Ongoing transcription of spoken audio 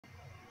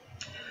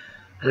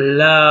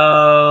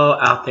Hello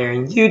out there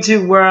in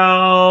YouTube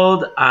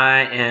world.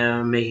 I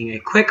am making a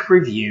quick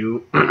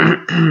review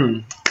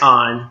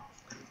on,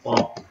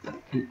 well,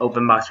 an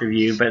open box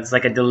review, but it's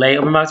like a delay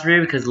open box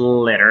review because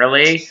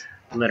literally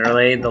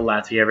the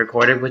last video I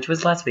recorded, which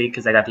was last week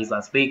because I got these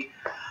last week,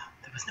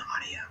 there was no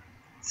audio.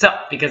 So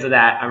because of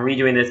that, I'm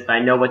redoing this, but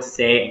I know what to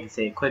say. I can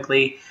say it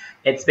quickly.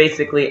 It's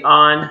basically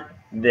on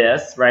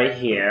this right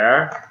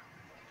here,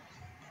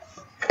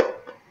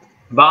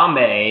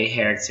 Bombay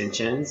hair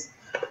extensions.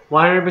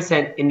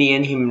 100%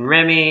 Indian human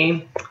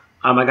Remy.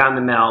 I got in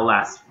the mail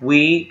last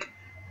week.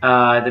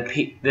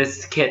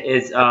 This kit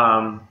is,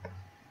 as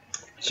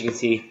you can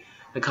see,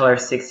 the color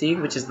 60,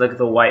 which is like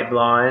the white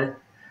blonde.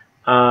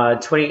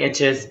 20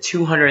 inches,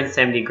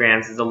 270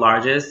 grams is the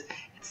largest.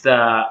 It's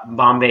the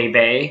Bombay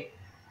Bae,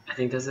 I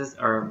think this is,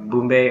 or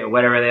Bombay, or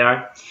whatever they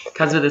are.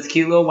 Comes with this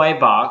cute little white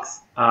box.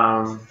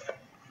 As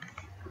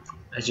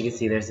you can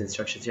see, there's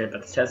instructions here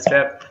about the test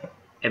strip.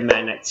 It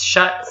magnets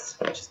shut,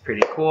 which is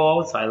pretty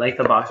cool. So I like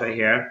the box right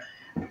here.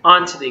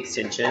 On to the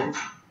extensions.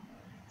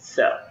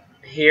 So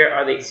here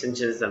are the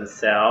extensions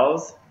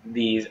themselves.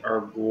 These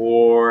are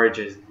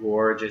gorgeous,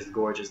 gorgeous,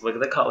 gorgeous. Look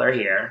at the color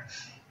here.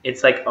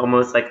 It's like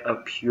almost like a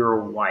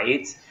pure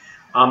white.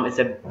 It's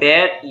a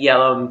bit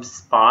yellow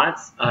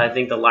spots. I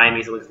think the line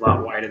makes it look a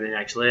lot whiter than it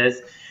actually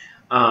is.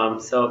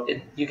 So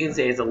you can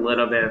say it's a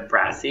little bit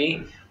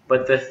brassy,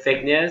 but the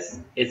thickness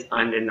is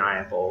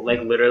undeniable.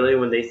 Like literally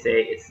when they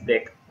say it's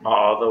thick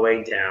all the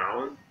way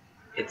down,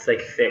 it's like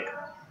thick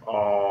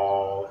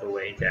all the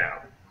way down.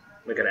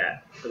 Look at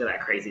that. Look at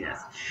that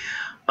craziness.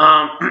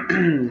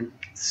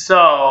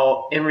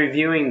 So in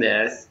reviewing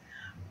this,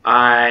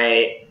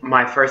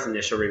 my first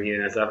initial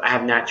review and stuff, I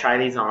have not tried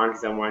these on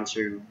because I want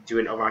to do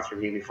an overbox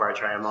review before I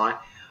try them on.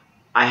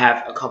 I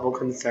have a couple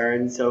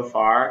concerns so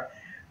far.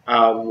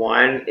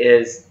 One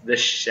is the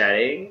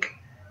shedding.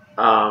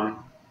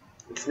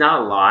 It's not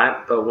a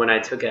lot, but when I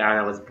took it out and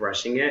I was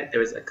brushing it, there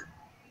was a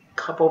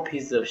couple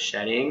pieces of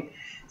shedding.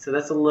 So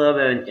that's a little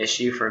bit of an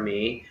issue for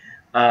me.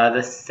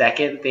 The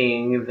second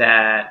thing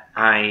that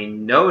I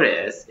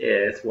noticed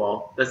is,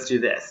 well, let's do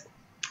this.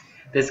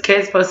 This kit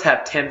is supposed to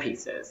have 10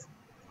 pieces.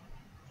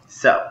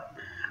 So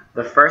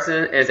the first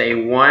one is a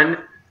 1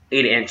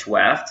 8-inch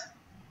weft.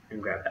 Let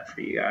me grab that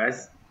for you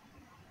guys.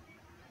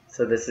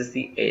 So this is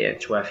the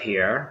 8-inch weft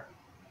here.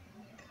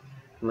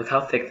 And look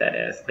how thick that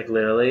is. Like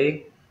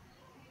literally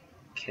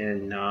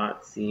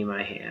cannot see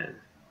my hand.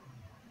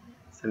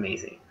 It's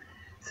amazing.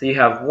 So you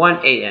have 1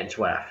 8-inch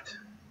weft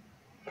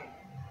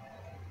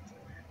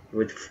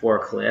with 4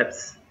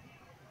 clips.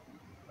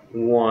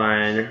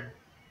 1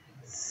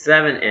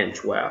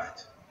 7-inch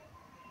weft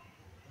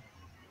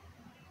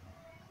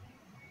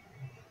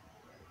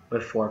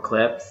with 4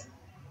 clips.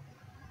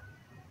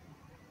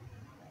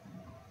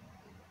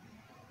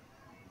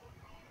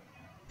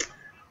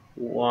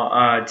 2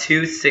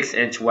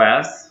 6-inch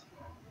wefts.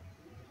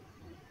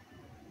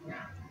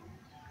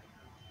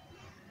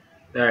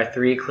 There are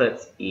 3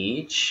 clips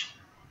each,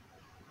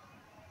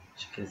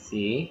 as you can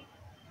see.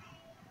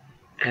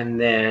 And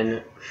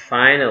then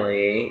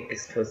finally,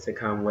 it's supposed to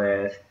come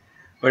with,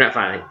 or not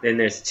finally, then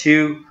there's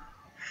 2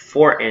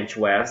 4-inch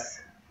wefts,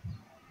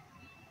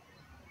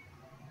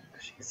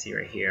 as you can see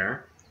right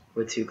here,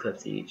 with 2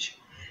 clips each.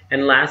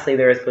 And lastly,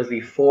 there is supposed to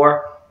be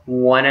 4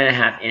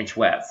 1.5-inch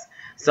wefts.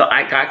 So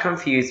I got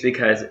confused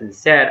because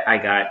instead I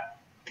got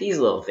these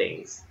little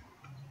things.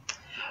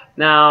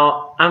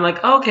 Now, I'm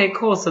like, oh, okay,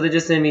 cool. So they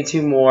just sent me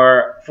 2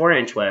 more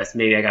 4-inch wefts.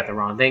 Maybe I got the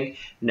wrong thing.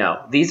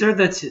 No, these are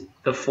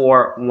the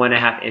 4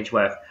 1.5-inch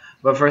wefts.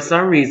 But for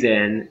some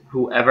reason,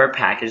 whoever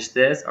packaged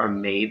this or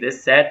made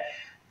this set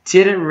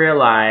didn't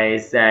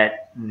realize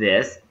that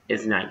this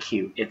is not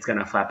cute. It's going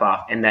to flap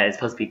off. And that it's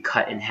supposed to be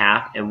cut in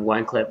half and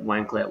 1 clip,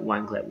 1 clip,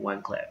 1 clip,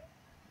 1 clip.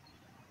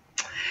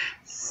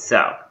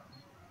 So,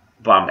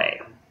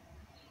 Bombay.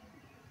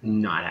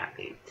 Not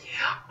happy.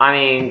 I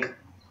mean,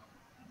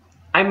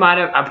 I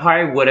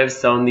probably would have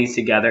sewn these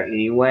together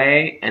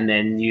anyway and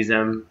then use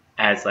them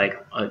as like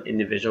an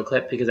individual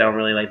clip because I don't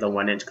really like the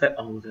 1-inch clip.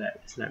 Oh, look at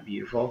that. Isn't that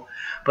beautiful?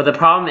 But the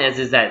problem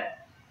is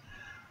that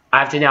I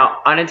have to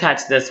now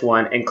unattach this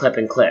one and clip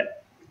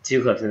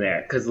 2 clips in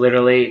there because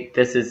literally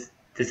this is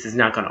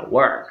not going to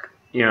work.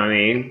 You know what I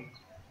mean?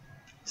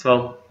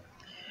 So,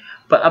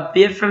 but a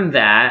bit from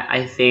that,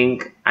 I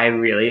think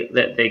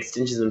the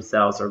extensions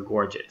themselves are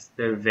gorgeous.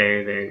 They're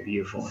very, very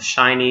beautiful.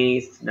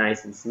 Shiny,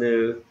 nice and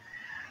smooth.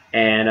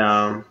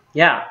 And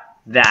yeah,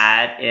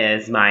 that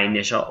is my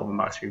initial open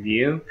box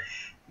review.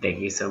 Thank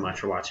you so much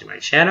for watching my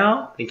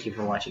channel. Thank you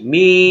for watching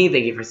me.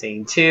 Thank you for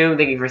staying tuned.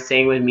 Thank you for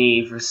staying with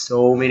me for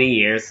so many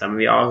years. Some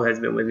of y'all who has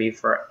been with me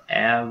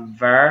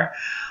forever.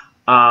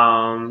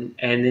 And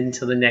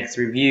until the next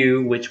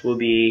review, which will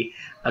be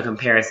a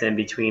comparison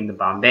between the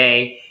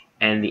Bombay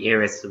and the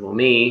Irresistible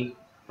me.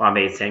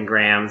 Bombay is 10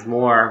 grams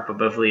more, but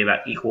hopefully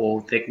about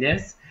equal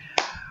thickness.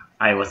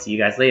 I will see you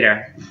guys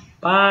later.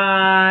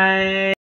 Bye.